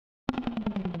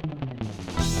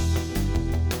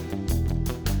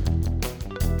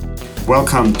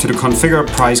Welcome to the Configure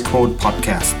Price Quote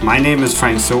podcast. My name is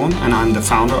Frank Sohn and I'm the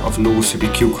founder of Novo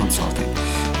CPQ Consulting.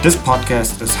 This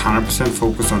podcast is 100%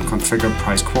 focused on Configure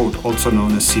Price Quote, also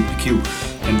known as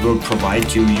CPQ, and will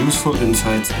provide you useful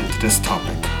insights into this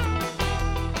topic.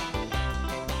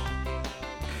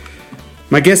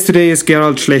 My guest today is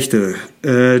Gerald Schlechter.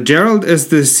 Gerald is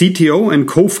the CTO and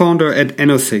co-founder at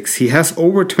enosix. He has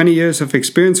over 20 years of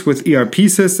experience with ERP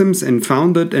systems and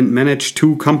founded and managed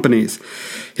 2 companies.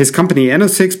 His company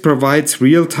enosix provides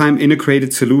real-time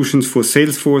integrated solutions for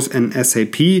Salesforce and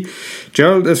SAP.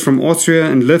 Gerald is from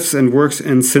Austria and lives and works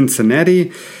in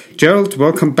Cincinnati. Gerald,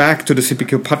 welcome back to the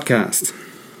CPQ podcast.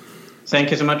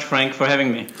 Thank you so much, Frank, for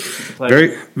having me.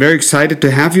 Very excited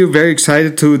to have you. Very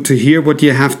excited to hear what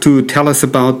you have to tell us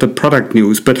about the product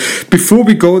news. But before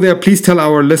we go there, please tell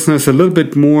our listeners a little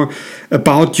bit more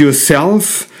about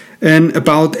yourself and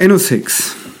about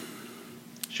enosix.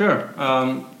 Sure.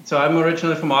 So I'm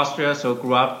originally from Austria, so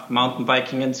grew up mountain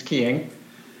biking and skiing.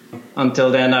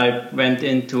 Until then, I went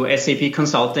into SAP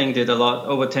consulting, did a lot,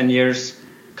 over 10 years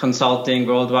consulting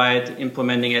worldwide,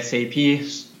 implementing SAP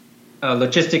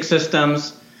logistic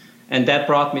systems, and that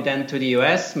brought me then to the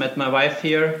US, met my wife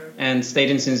here, and stayed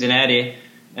in Cincinnati.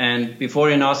 And before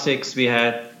enosix,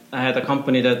 I had a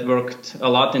company that worked a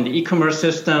lot in the e-commerce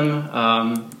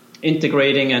system,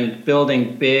 integrating and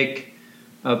building big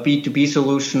B2B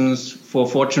solutions for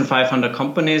Fortune 500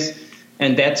 companies.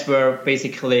 And that's where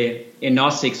basically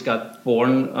enosix got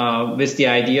born, with the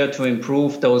idea to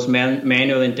improve those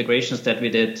manual integrations that we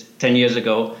did 10 years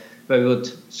ago, where we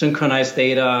would synchronize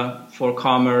data for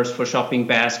commerce, for shopping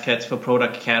baskets, for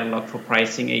product catalog, for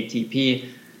pricing, ATP.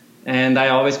 And I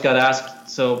always got asked,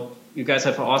 so you guys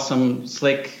have an awesome,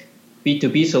 slick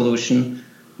B2B solution.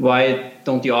 Why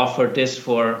don't you offer this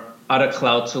for other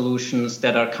cloud solutions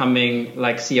that are coming,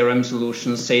 like CRM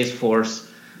solutions, Salesforce,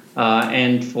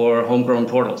 and for homegrown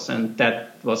portals? And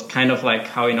that was kind of like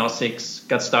how enosix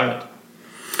got started.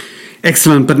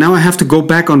 Excellent. But now I have to go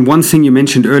back on one thing you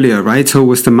mentioned earlier, right? So it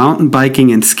was the mountain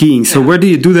biking and skiing. So where do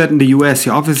you do that in the US?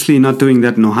 You're obviously not doing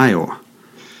that in Ohio.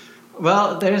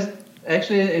 Well, there's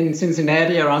actually in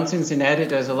Cincinnati, around Cincinnati,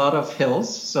 there's a lot of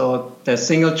hills. So there's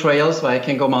single trails where I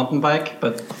can go mountain bike.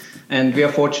 And we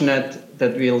are fortunate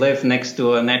that we live next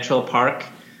to a natural park.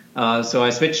 So I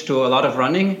switched to a lot of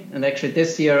running. And actually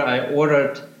this year I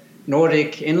ordered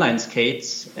Nordic inline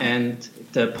skates and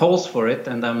the poles for it,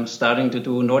 and I'm starting to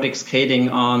do Nordic skating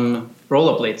on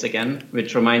rollerblades again,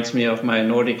 which reminds me of my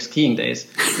Nordic skiing days,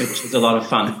 which is a lot of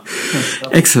fun.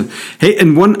 Excellent. Hey,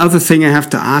 and one other thing I have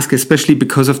to ask, especially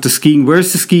because of the skiing,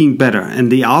 where's the skiing better, in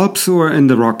the Alps or in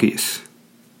the Rockies?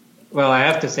 Well, I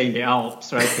have to say in the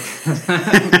Alps, right?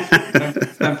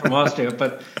 Because I'm from Austria,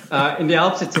 but in the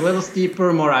Alps it's a little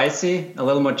steeper, more icy, a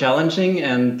little more challenging.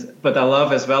 But I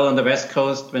love as well on the West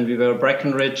Coast when we were at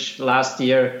Breckenridge last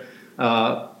year.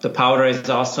 The powder is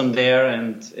awesome there,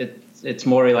 and it's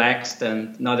more relaxed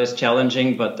and not as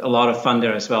challenging, but a lot of fun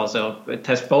there as well. So it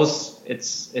has both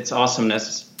its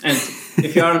awesomeness. And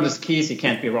if you are on the skis, you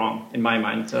can't be wrong in my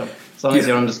mind. So as long as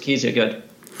you're on the skis, you're good.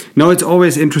 No, it's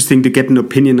always interesting to get an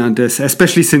opinion on this,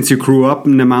 especially since you grew up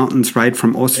in the mountains, right,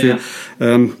 from Austria.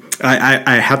 Yeah.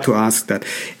 I had to ask that.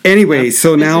 Anyway,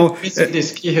 so now... Missing the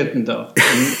ski hütten, though.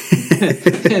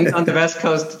 And on the West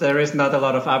Coast, there is not a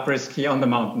lot of après-ski on the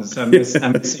mountains. So I'm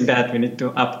missing that. We need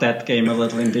to up that game a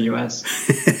little in the US.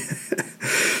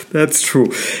 That's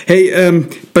true. Hey,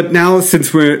 but now,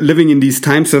 since we're living in these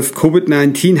times of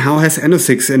COVID-19, how has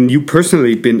enosix and you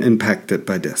personally been impacted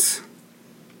by this?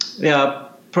 Yeah.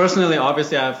 Personally,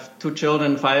 obviously, I have 2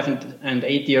 children, 5 and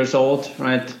 8 years old,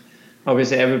 right?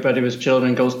 Obviously, everybody with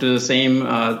children goes through the same.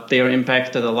 They are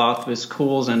impacted a lot with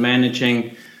schools and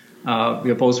managing. We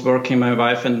are both working, my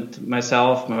wife and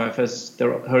myself. My wife has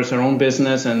her own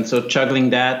business, and so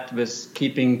juggling that with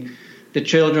keeping the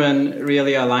children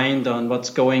really aligned on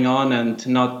what's going on and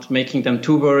not making them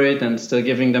too worried and still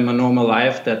giving them a normal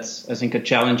life. That's, I think, a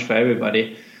challenge for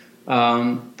everybody.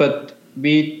 But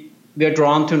we are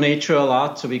drawn to nature a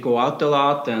lot, so we go out a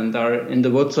lot and are in the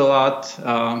woods a lot.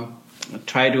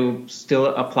 Try to still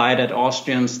apply that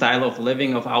Austrian style of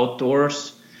living, of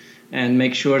outdoors, and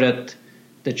make sure that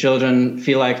the children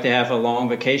feel like they have a long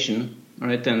vacation,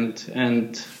 right? And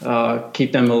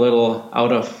keep them a little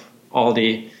out of all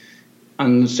the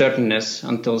uncertainness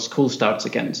until school starts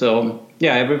again. So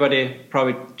yeah, everybody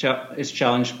probably is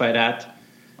challenged by that.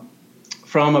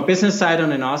 From a business side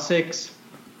on enosix,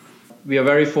 we are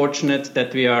very fortunate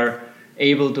that we were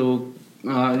able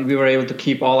to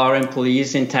keep all our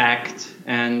employees intact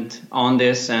and on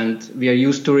this, and we are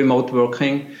used to remote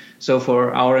working. So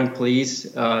for our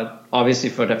employees, obviously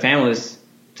for their families,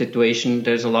 situation,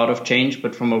 there's a lot of change,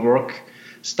 but from a work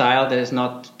style, there's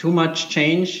not too much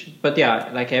change. But yeah,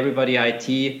 like everybody,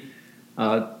 IT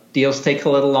deals take a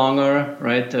little longer,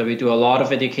 right? We do a lot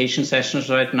of education sessions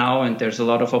right now, and there's a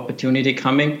lot of opportunity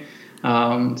coming.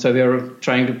 So we are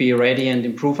trying to be ready and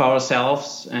improve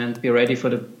ourselves and be ready for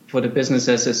the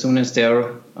businesses as soon as they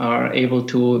are able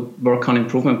to work on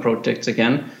improvement projects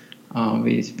again.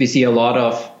 We see a lot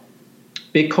of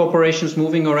big corporations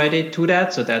moving already to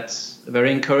that, so that's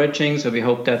very encouraging. So we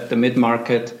hope that the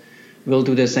mid-market will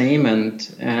do the same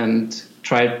and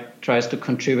tries to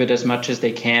contribute as much as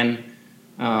they can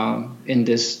in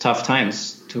these tough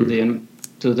times to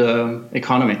the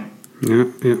economy.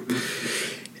 Yeah.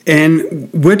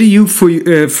 And where do you for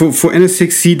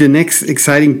enosix see the next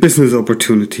exciting business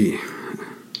opportunity?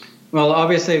 Well,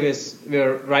 obviously,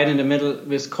 we're right in the middle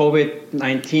with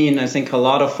COVID-19. I think a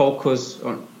lot of focus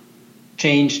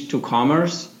changed to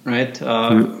commerce, right?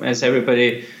 As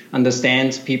everybody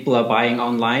understands, people are buying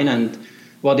online, and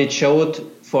what it showed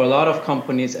for a lot of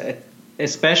companies,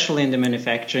 especially in the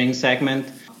manufacturing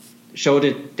segment, showed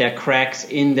it their cracks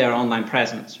in their online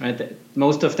presence, right?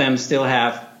 Most of them still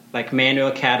have like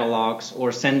manual catalogs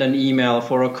or send an email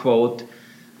for a quote.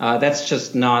 That's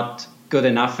just not good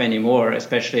enough anymore,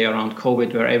 especially around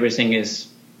COVID, where everything is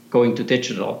going to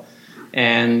digital.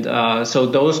 And so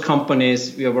those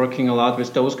companies, we are working a lot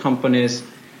with those companies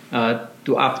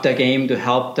to up their game, to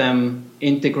help them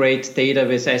integrate data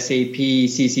with SAP,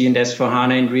 CC, and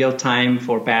S4HANA in real time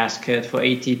for basket, for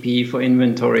ATP, for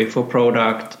inventory, for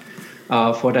product,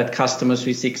 for that customer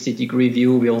 360-degree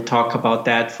view. We'll talk about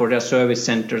that for their service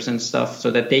centers and stuff,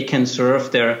 so that they can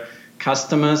serve their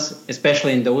customers,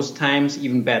 especially in those times,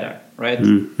 even better, right?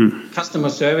 Mm-hmm. Customer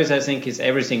service, I think, is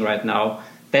everything right now.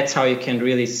 That's how you can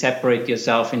really separate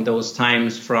yourself in those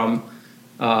times from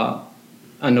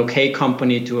an okay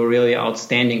company to a really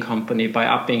outstanding company, by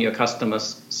upping your customer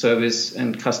service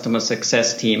and customer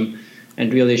success team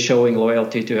and really showing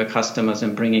loyalty to your customers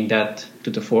and bringing that to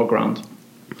the foreground.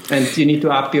 And you need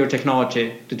to up your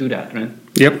technology to do that, right?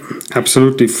 Yep,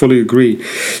 absolutely, fully agree.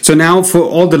 So now for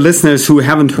all the listeners who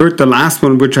haven't heard the last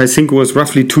one, which I think was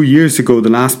roughly 2 years ago, the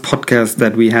last podcast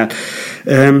that we had,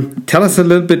 tell us a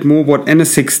little bit more what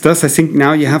enosix does. I think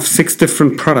now you have 6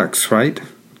 different products, right?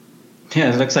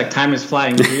 Yeah, it looks like time is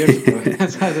flying. 2 years ago.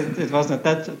 It wasn't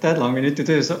that long. We need to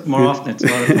do this more often. It's a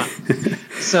lot of fun.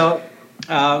 So,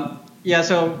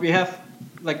 so we have,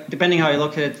 like, depending how you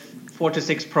look at it, 4 to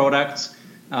 6 products.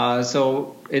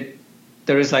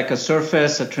 There is like a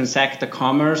Surface, a Transact, a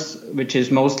Commerce, which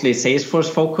is mostly Salesforce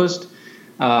focused.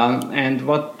 And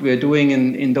what we're doing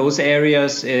in those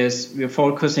areas is we're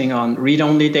focusing on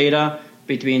read-only data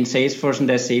between Salesforce and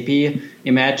SAP.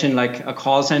 Imagine like a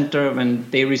call center, when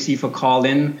they receive a call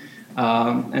in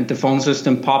and the phone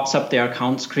system pops up their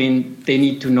account screen, they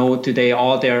need to know today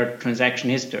all their transaction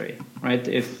history, right?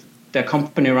 If the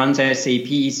company runs SAP,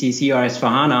 ECC, or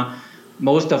S4HANA,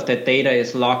 most of that data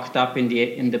is locked up in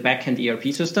the backend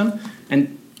ERP system,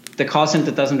 and the call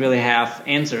center doesn't really have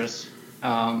answers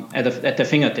at the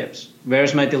fingertips.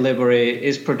 Where's my delivery?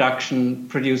 Is production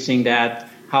producing that?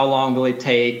 How long will it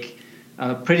take?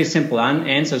 Pretty simple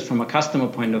answers from a customer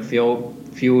point of view.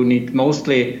 If you need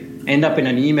mostly end up in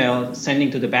an email sending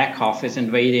to the back office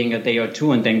and waiting a day or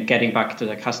two and then getting back to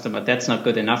the customer, that's not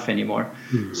good enough anymore.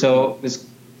 Mm-hmm. So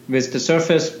with the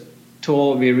Surface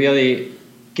tool, we really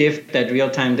give that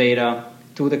real-time data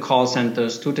to the call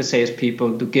centers, to the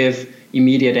salespeople, to give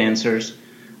immediate answers.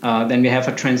 Then we have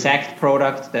a Transact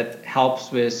product that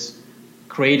helps with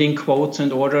creating quotes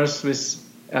and orders with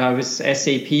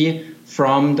SAP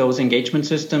from those engagement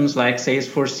systems like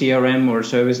Salesforce CRM or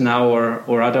ServiceNow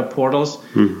or other portals,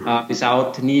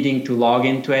 without needing to log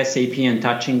into SAP and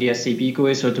touching the SAP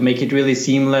GUI, so to make it really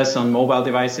seamless on mobile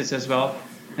devices as well.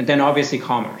 And then obviously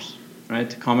commerce.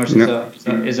 Right, commerce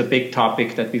is a big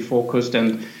topic that we focused,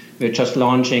 and we're just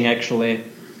launching actually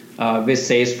with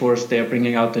Salesforce. They're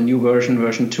bringing out the new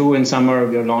version 2 in summer.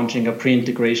 We're launching a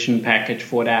pre-integration package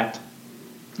for that.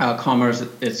 Commerce,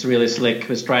 it's really slick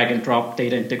with drag and drop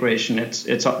data integration. It's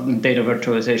data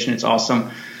virtualization. It's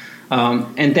awesome.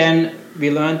 And then we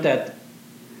learned that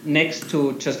next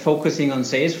to just focusing on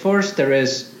Salesforce, there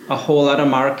is a whole other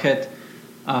market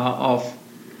of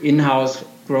in-house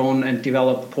grown and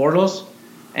developed portals,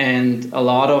 and a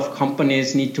lot of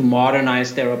companies need to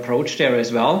modernize their approach there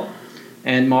as well,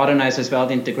 and modernize as well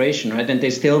the integration, right? And they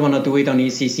still want to do it on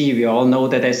ECC. We all know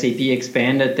that SAP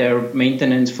expanded their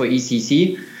maintenance for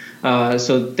ECC,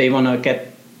 so they want to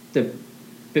get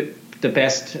the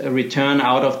best return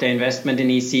out of their investment in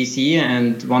ECC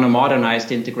and want to modernize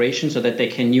the integration so that they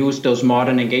can use those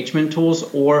modern engagement tools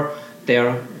or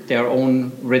their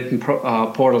own written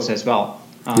portals as well.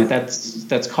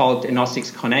 That's called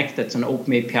enosix Connect. That's an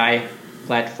open API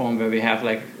platform where we have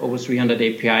like over 300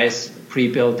 APIs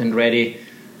pre-built and ready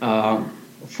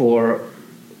for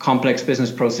complex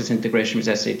business process integration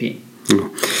with SAP.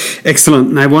 Excellent.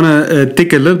 And I want to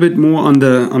dig a little bit more on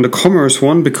the commerce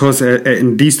one, because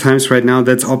in these times right now,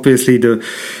 that's obviously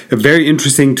very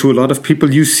interesting to a lot of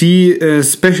people. You see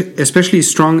especially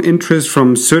strong interest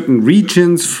from certain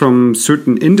regions, from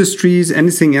certain industries.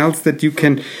 Anything else that you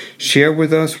can share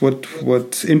with us?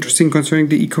 What's interesting concerning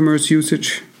the e-commerce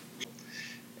usage?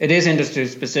 It is industry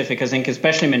specific. I think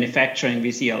especially manufacturing,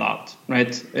 we see a lot,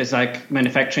 right? It's like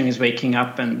manufacturing is waking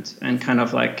up and kind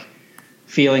of like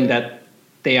feeling that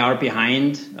they are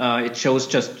behind. It shows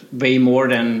just way more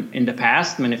than in the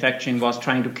past. Manufacturing was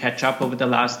trying to catch up over the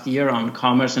last year on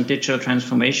commerce and digital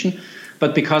transformation.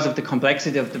 But because of the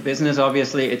complexity of the business,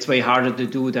 obviously, it's way harder to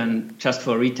do than just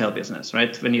for a retail business,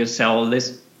 right? When you sell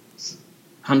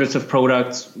hundreds of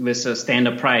products with a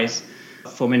standard price.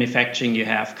 For manufacturing, you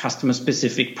have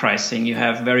customer-specific pricing, you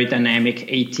have very dynamic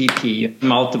ATP, you have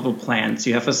multiple plants,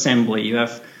 you have assembly, you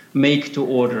have make to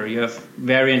order, you have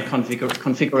variant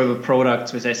configurable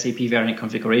products with SAP variant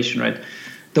configuration, right?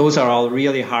 Those are all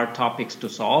really hard topics to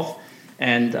solve.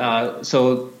 And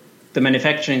so the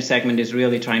manufacturing segment is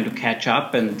really trying to catch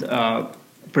up and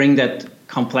bring that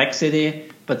complexity,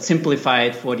 but simplify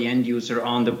it for the end user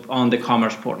on the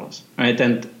commerce portals, right?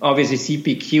 And obviously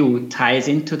CPQ ties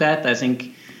into that. I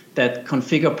think that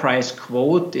configure price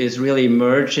quote is really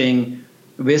merging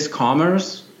with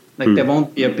commerce. Like there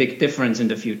won't be a big difference in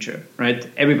the future, right?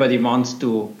 Everybody wants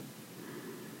to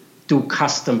do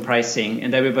custom pricing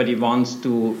and everybody wants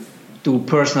to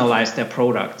personalize their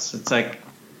products. It's like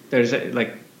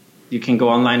you can go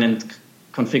online and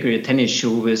configure your tennis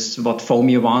shoe with what foam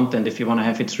you want, and if you want to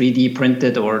have it 3D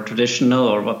printed or traditional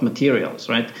or what materials,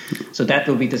 right? So that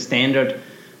will be the standard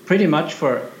pretty much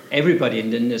for everybody in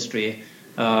the industry.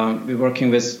 We're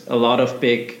working with a lot of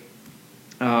big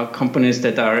companies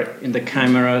that are in the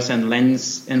cameras and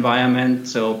lens environment.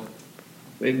 So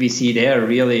we see there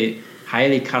really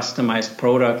highly customized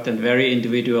product and very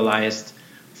individualized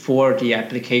for the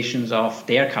applications of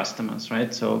their customers,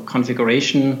 right? So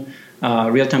configuration,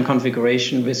 real-time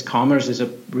configuration with commerce is a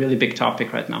really big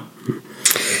topic right now.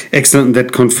 Excellent.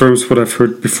 That confirms what I've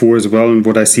heard before as well and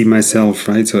what I see myself,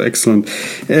 right? So excellent.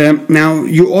 Now,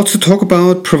 you also talk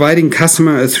about providing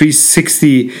customer a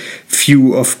 360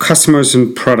 view of customers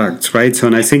and products, right? So,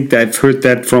 and I think that I've heard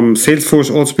that from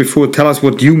Salesforce also before. Tell us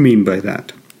what you mean by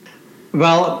that.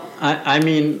 Well, I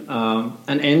mean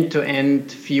an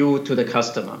end-to-end view to the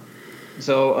customer.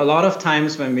 So a lot of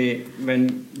times when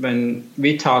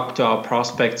we talk to our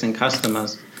prospects and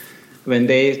customers, when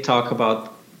they talk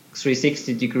about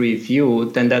 360-degree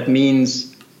view, then that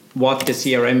means what the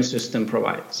CRM system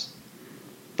provides.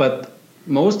 But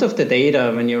most of the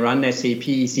data, when you run SAP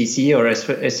ECC or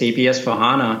SAP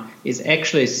S/4HANA, is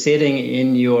actually sitting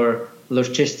in your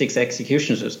logistics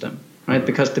execution system, right?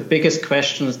 Because the biggest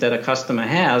questions that a customer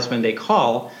has when they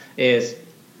call is,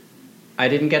 I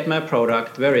didn't get my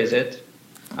product, where is it?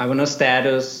 I want a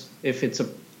status, if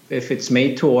it's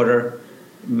made to order,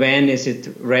 when is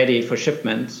it ready for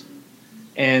shipment?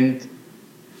 And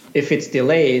if it's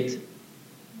delayed,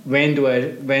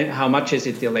 how much is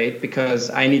it delayed? Because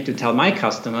I need to tell my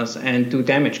customers and do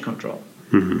damage control.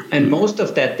 Mm-hmm. And most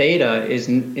of that data is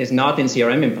not in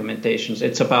CRM implementations.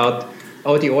 It's about,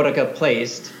 the order got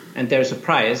placed and there's a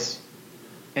price,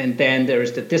 and then there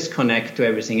is the disconnect to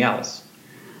everything else.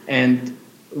 And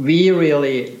we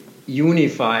really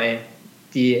unify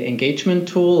the engagement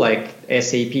tool like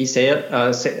SAP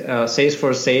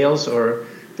Salesforce Sales or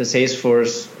the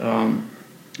Salesforce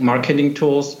marketing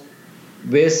tools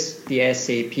with the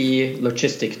SAP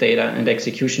logistic data and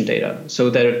execution data, so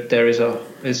that there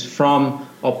is from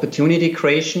opportunity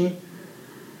creation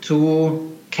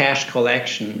to cash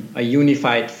collection, a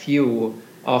unified view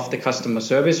of the customer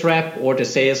service rep or the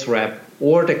sales rep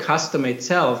or the customer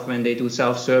itself when they do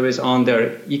self-service on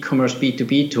their e-commerce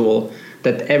B2B tool,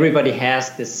 that everybody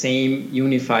has the same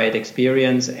unified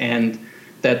experience and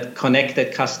that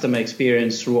connected customer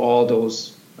experience through all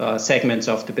those segments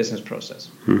of the business process.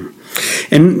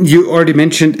 And you already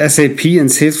mentioned SAP and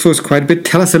Salesforce quite a bit.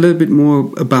 Tell us a little bit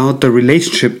more about the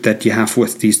relationship that you have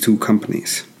with these two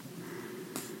companies.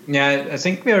 Yeah, I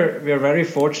think we're very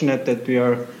fortunate that we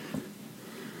are,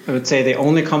 I would say, the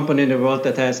only company in the world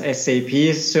that has SAP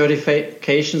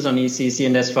certifications on ECC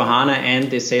and S/4HANA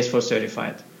and is Salesforce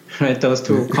certified. Right, those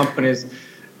two companies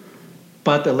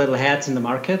butt a little heads in the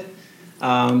market.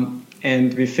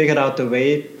 And we figured out a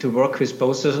way to work with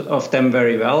both of them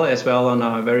very well, as well on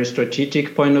a very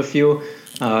strategic point of view.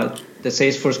 The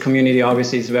Salesforce community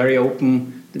obviously is very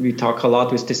open. We talk a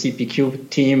lot with the CPQ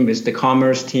team, with the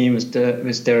commerce team,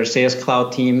 with their Sales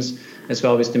Cloud teams, as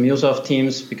well with the MuleSoft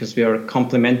teams, because we are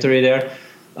complementary there.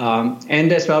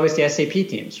 And as well with the SAP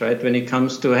teams, right? When it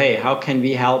comes to, hey, how can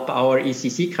we help our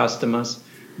ECC customers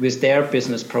with their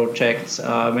business projects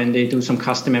when they do some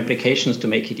custom applications to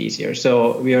make it easier.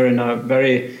 So we are in a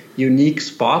very unique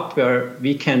spot where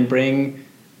we can bring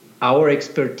our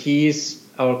expertise,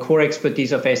 our core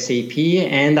expertise of SAP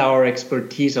and our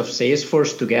expertise of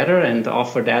Salesforce together and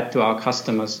offer that to our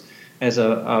customers as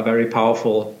a very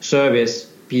powerful service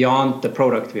beyond the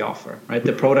product we offer, right?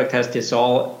 The product has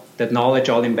that knowledge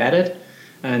all embedded,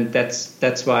 and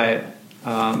that's why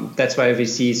we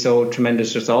see so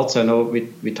tremendous results. I know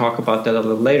we talk about that a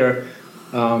little later.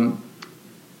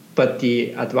 But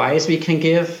the advice we can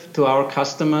give to our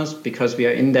customers, because we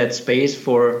are in that space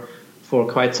for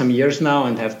quite some years now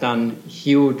and have done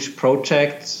huge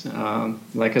projects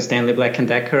like a Stanley Black &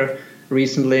 Decker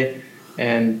recently,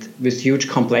 and with huge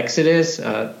complexities,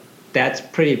 that's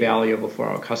pretty valuable for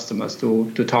our customers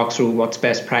to talk through what's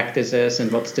best practices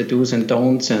and what's the do's and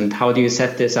don'ts and how do you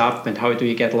set this up and how do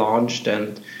you get launched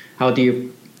and how do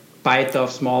you bite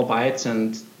off small bites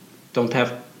and don't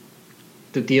have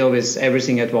to deal with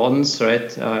everything at once,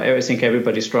 right? I think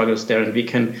everybody struggles there, and we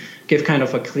can give kind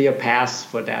of a clear path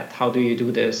for that. How do you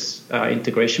do this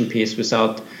integration piece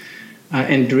without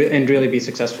and really be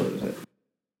successful with it?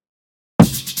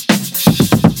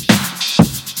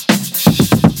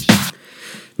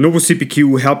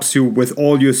 NovoCPQ helps you with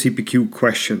all your CPQ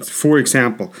questions. For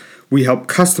example, we help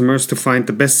customers to find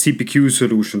the best CPQ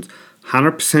solutions,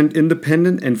 100%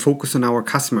 independent and focus on our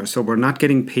customers. So we're not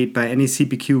getting paid by any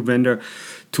CPQ vendor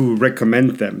to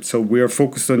recommend them. So we are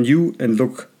focused on you and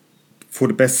look for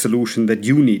the best solution that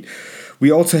you need.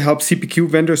 We also help CPQ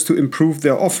vendors to improve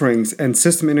their offerings and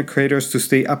system integrators to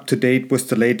stay up to date with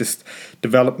the latest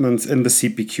developments in the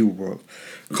CPQ world.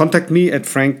 Contact me at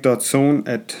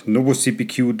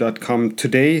frank.sohn@novocpq.com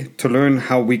today to learn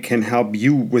how we can help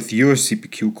you with your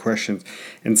CPQ questions.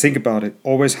 And think about it,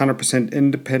 always 100%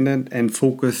 independent and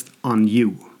focused on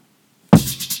you.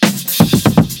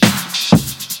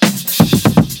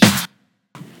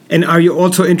 And are you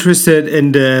also interested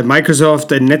in the Microsoft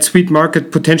and NetSuite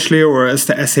market potentially, or is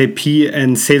the SAP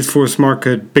and Salesforce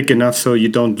market big enough so you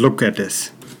don't look at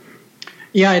this?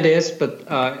 Yeah, it is. But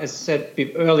as I said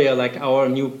earlier, like our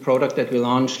new product that we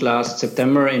launched last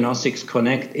September, enosix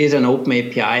Connect, is an open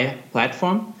API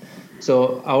platform.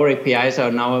 So our APIs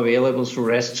are now available through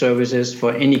REST services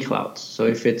for any cloud. So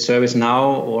if it's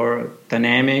ServiceNow or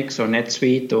Dynamics or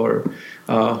NetSuite or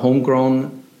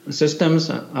homegrown systems,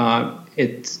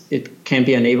 it can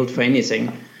be enabled for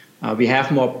anything. We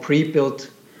have more pre-built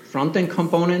front-end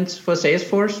components for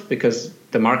Salesforce because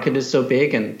the market is so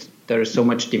big and there is so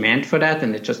much demand for that,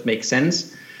 and it just makes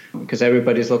sense because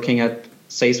everybody's looking at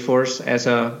Salesforce as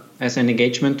an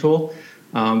engagement tool.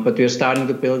 But we're starting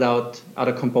to build out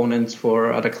other components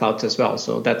for other clouds as well.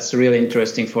 So that's really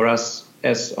interesting for us,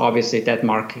 as obviously that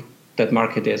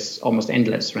market is almost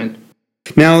endless, right?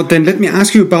 Now, then let me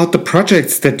ask you about the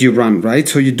projects that you run, right?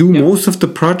 So you do most of the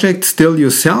projects still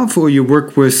yourself, or you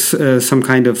work with some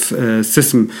kind of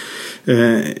system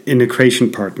integration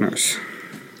partners?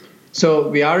 So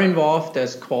we are involved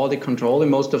as quality control in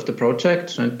most of the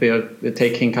projects, and we're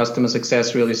taking customer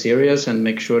success really serious and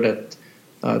make sure that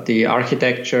the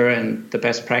architecture and the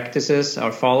best practices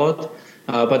are followed.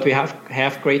 But we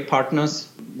have great partners.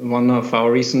 One of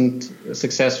our recent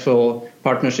successful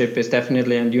partnership is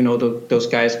definitely, and you know those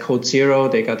guys, Code Zero.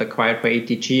 They got acquired by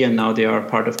ATG, and now they are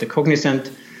part of the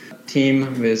Cognizant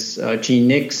team with Gene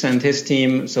Nix and his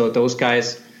team. So those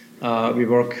guys, we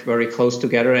work very close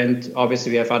together, and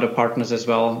obviously we have other partners as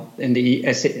well in the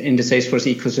Salesforce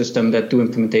ecosystem that do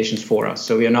implementations for us.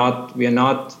 So we know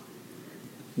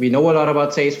a lot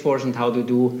about Salesforce and how to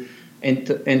do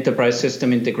enterprise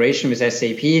system integration with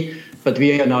SAP, but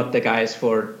we are not the guys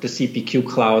for the CPQ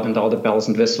cloud and all the bells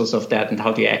and whistles of that and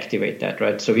how do you activate that,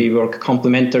 right? So we work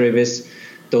complementary with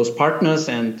those partners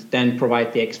and then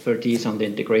provide the expertise on the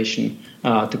integration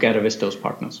together with those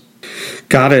partners.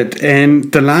 Got it.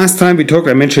 And the last time we talked,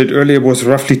 I mentioned it earlier, was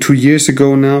roughly 2 years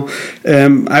ago now.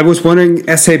 I was wondering,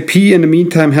 SAP in the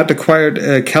meantime had acquired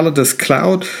Calidus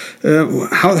Cloud.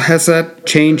 How has that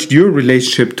changed your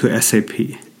relationship to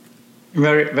SAP?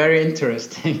 Very, very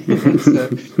interesting.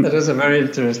 That is a very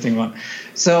interesting one.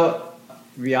 So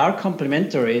we are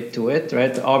complementary to it,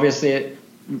 right? Obviously,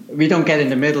 we don't get in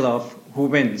the middle of who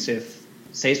wins. If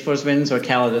Salesforce wins or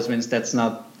Calidus wins, that's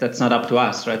not up to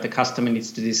us, right? The customer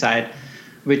needs to decide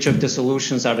which of the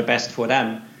solutions are the best for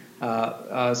them.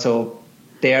 So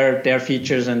their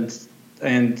features and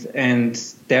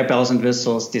their bells and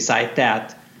whistles decide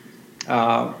that.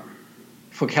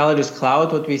 For Calidus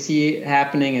Cloud, what we see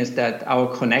happening is that our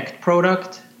Connect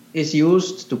product is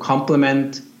used to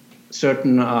complement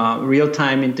certain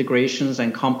real-time integrations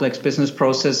and complex business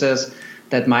processes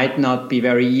that might not be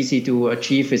very easy to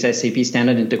achieve with SAP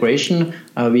standard integration,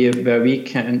 where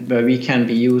we can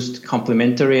be used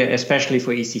complementary, especially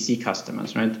for ECC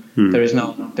customers. Right? There's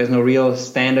no real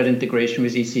standard integration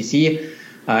with ECC.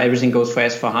 Everything goes for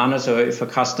S/4HANA. So if a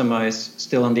customer is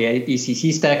still on the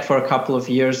ECC stack for a couple of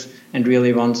years and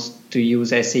really wants to use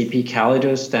SAP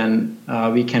Calidus, then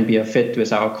we can be a fit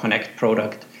with our Connect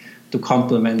product to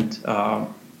complement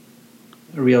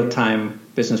real-time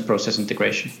business process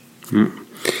integration.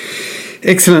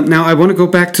 Excellent. Now, I want to go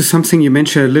back to something you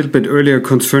mentioned a little bit earlier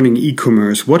concerning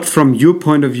e-commerce. What, from your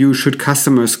point of view, should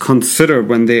customers consider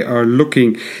when they are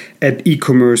looking at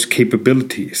e-commerce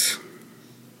capabilities?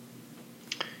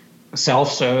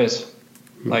 Self-service.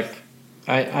 Like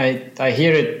I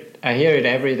hear it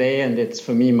every day, and it's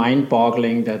for me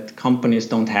mind-boggling that companies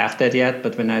don't have that yet.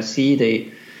 But when I see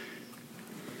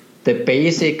the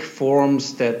basic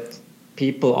forms that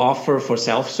people offer for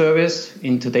self-service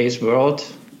in today's world,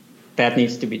 that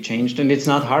needs to be changed, and it's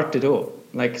not hard to do.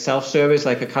 Like self-service,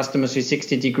 like a customer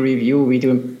 360-degree view,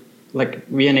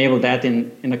 we enable that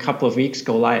in a couple of weeks,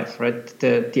 go live. Right,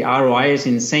 the ROI is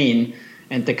insane,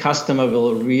 and the customer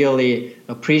will really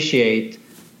appreciate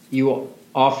you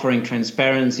offering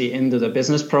transparency into the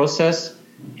business process,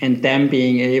 and them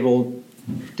being able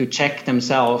to check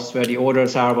themselves where the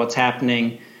orders are, what's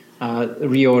happening.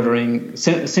 Reordering,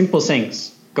 simple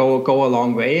things go a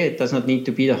long way. It does not need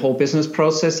to be the whole business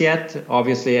process yet,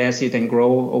 obviously, as you then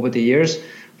grow over the years.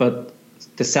 But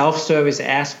the self-service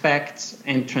aspects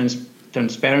and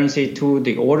transparency to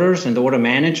the orders and order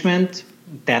management,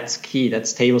 that's key.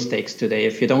 That's table stakes today.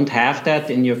 If you don't have that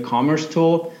in your commerce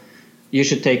tool, you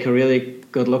should take a really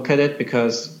good look at it,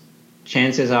 because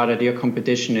chances are that your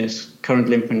competition is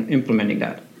currently implementing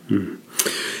that.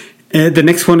 The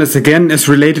next one is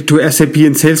related to SAP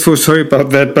and Salesforce. Sorry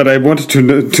about that, but I wanted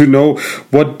to know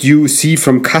what you see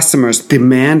from customers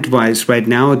demand-wise right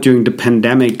now during the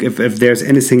pandemic, if there's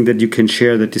anything that you can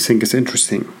share that you think is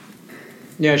interesting.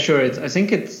 Yeah, sure. I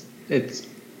think it's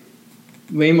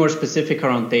way more specific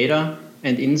around data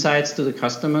and insights to the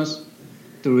customers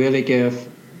to really give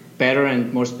better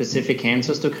and more specific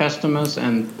answers to customers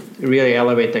and really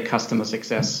elevate their customer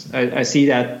success. I see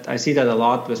that a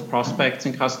lot with prospects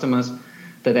and customers,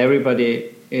 that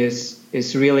everybody is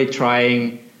really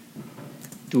trying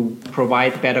to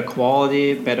provide better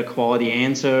quality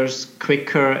answers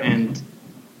quicker, and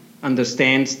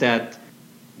understands that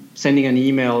sending an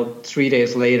email 3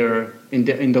 days later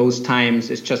in those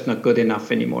times is just not good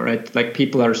enough anymore. Right? Like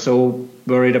people are so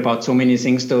worried about so many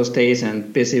things those days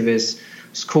and busy with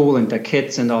school and their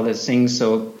kids and all these things.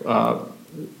 So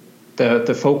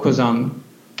the focus on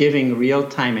giving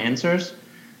real-time answers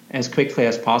as quickly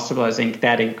as possible, I think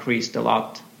that increased a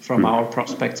lot from our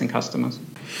prospects and customers.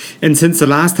 And since the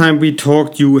last time we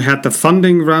talked, you had the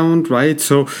funding round, right?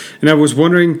 So, and I was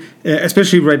wondering,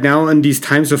 especially right now in these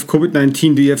times of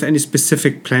COVID-19, do you have any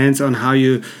specific plans on how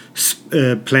you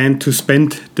plan to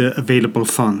spend the available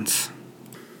funds?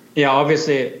 Yeah,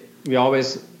 obviously, we're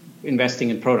always investing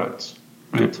in products.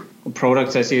 Right.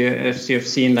 Products, as you've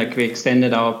seen, like we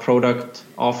extended our product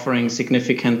offering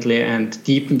significantly and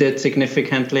deepened it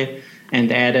significantly,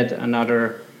 and added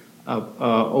another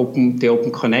the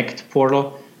Open Connect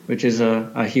portal, which is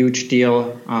a huge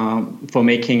deal for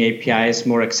making APIs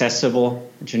more accessible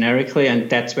generically, and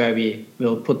that's where we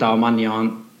will put our money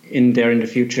in there in the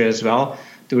future as well,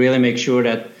 to really make sure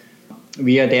that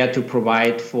we are there to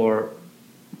provide for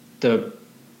the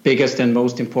biggest and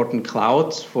most important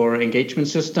clouds for engagement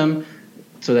system,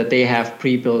 so that they have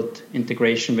pre-built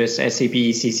integration with SAP,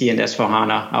 ECC, and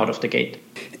S/4HANA out of the gate.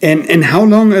 And how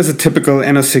long is a typical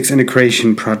enosix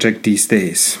integration project these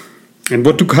days? And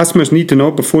what do customers need to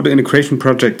know before the integration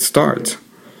project starts?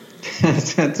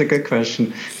 That's a good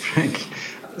question, Frank.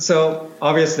 So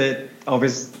obviously,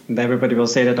 everybody will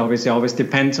say that obviously always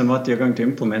depends on what you're going to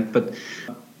implement. But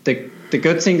the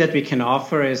good thing that we can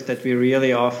offer is that we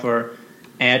really offer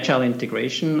agile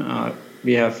integration.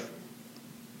 We have,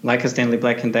 like a Stanley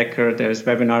Black & Decker, there's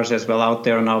webinars as well out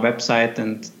there on our website,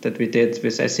 and that we did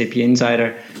with SAP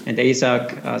Insider and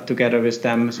ASAC together with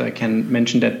them, so I can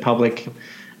mention that public.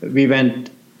 We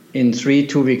went in 3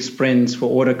 2-week sprints for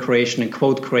order creation and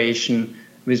quote creation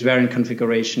with variant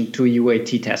configuration to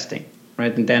UAT testing.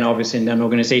 right? And then obviously in an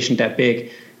organization that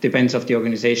big, depends of the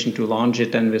organization to launch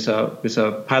it and with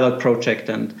a pilot project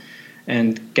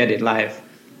and get it live.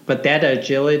 But that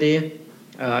agility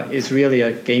is really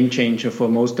a game changer for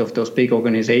most of those big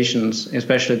organizations.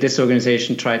 Especially this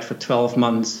organization tried for 12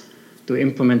 months to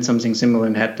implement something similar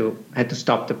and had to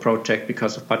stop the project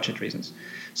because of budget reasons.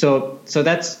 So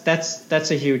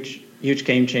that's a huge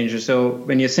game changer. So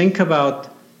when you think about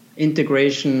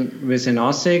integration with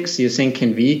enosix, you think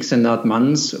in weeks and not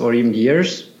months or even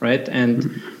years, right?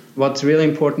 And what's really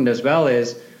important as well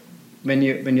is when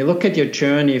you look at your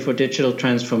journey for digital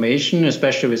transformation,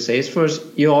 especially with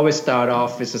Salesforce, you always start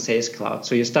off with a Sales Cloud.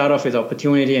 So you start off with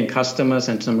opportunity and customers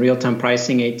and some real-time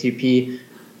pricing ATP.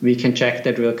 We can check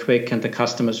that real quick, and the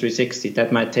customer 360.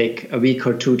 That might take a week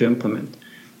or two to implement.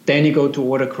 Then you go to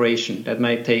order creation. That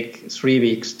might take 3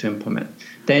 weeks to implement.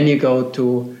 Then you go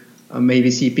to maybe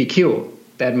CPQ.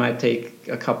 That might take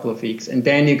a couple of weeks. And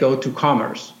then you go to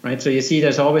commerce, right? So you see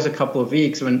there's always a couple of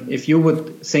weeks when if you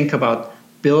would think about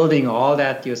building all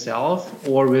that yourself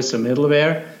or with a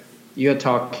middleware, you're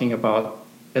talking about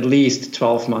at least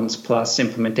 12 months plus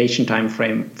implementation time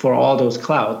frame for all those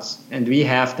clouds. And we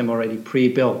have them already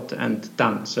pre-built and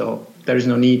done. So there is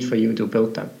no need for you to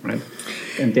build them, right?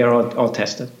 And they're all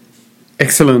tested.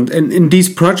 Excellent. And in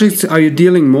these projects, are you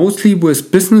dealing mostly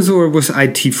with business or with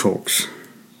IT folks?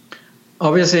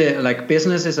 Obviously, like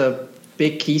business is a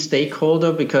big key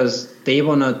stakeholder because they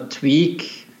want to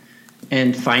tweak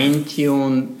and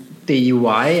fine-tune the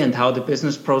UI and how the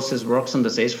business process works on the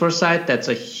Salesforce side. That's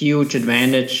a huge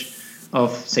advantage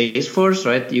of Salesforce,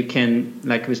 right? You can,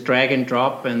 like with drag and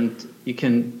drop, and you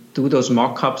can do those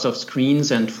mock-ups of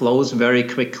screens and flows very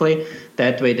quickly.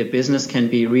 That way the business can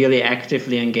be really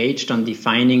actively engaged on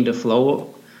defining the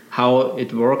flow, how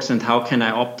it works, and how can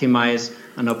I optimize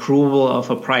an approval of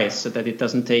a price so that it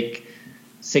doesn't take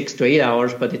 6 to 8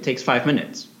 hours, but it takes 5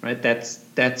 minutes, right?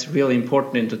 That's really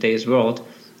important in today's world.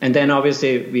 And then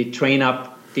obviously we train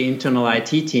up the internal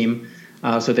IT team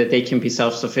so that they can be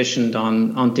self-sufficient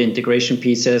on the integration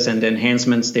pieces and the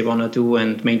enhancements they want to do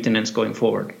and maintenance going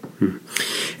forward.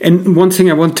 And one thing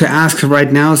I want to ask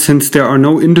right now, since there are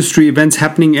no industry events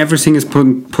happening, everything is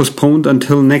postponed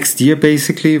until next year,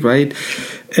 basically, right?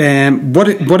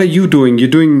 What are you doing? You're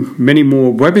doing many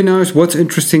more webinars. What's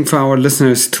interesting for our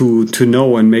listeners to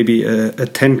know and maybe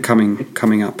attend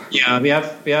coming up? Yeah, we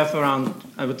have around,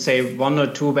 I would say, 1 or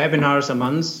 2 webinars a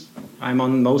month. I'm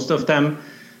on most of them,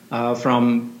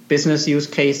 from business use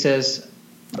cases,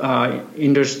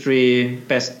 industry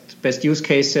best use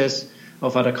cases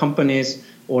of other companies,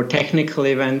 or technical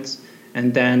events.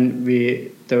 And then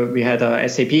we had a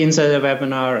SAP Insider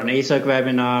webinar, an ASAC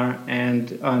webinar,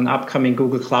 and an upcoming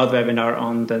Google Cloud webinar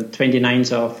on the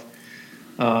 29th of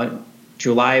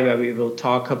July, where we will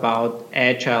talk about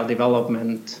agile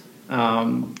development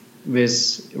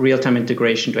with real-time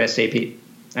integration to SAP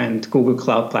and Google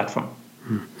Cloud Platform.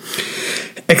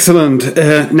 Excellent.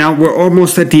 Now we're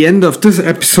almost at the end of this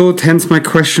episode, hence my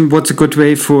question, what's a good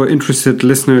way for interested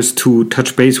listeners to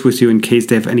touch base with you in case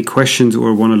they have any questions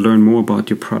or want to learn more about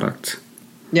your product?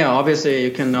 Yeah, obviously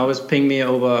you can always ping me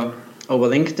over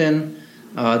LinkedIn.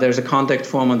 There's a contact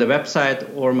form on the website,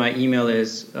 or my email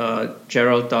is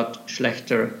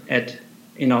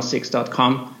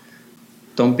gerald.schlechter@enosix.com.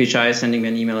 Don't be shy sending me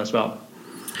an email as well.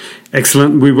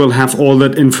 Excellent. We will have all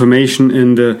that information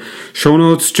in the show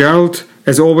notes. Gerald,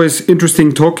 as always,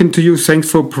 interesting talking to you. Thanks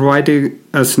for providing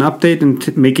us an update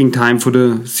and making time for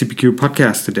the CPQ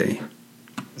podcast today.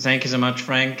 Thank you so much,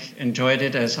 Frank. Enjoyed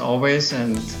it as always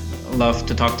and love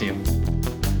to talk to you.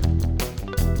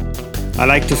 I'd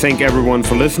like to thank everyone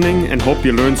for listening and hope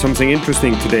you learned something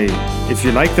interesting today. If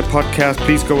you like the podcast,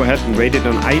 please go ahead and rate it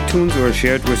on iTunes or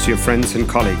share it with your friends and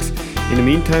colleagues. In the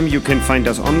meantime, you can find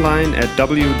us online at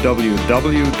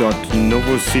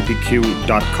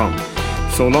www.novocpq.com.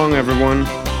 So long, everyone.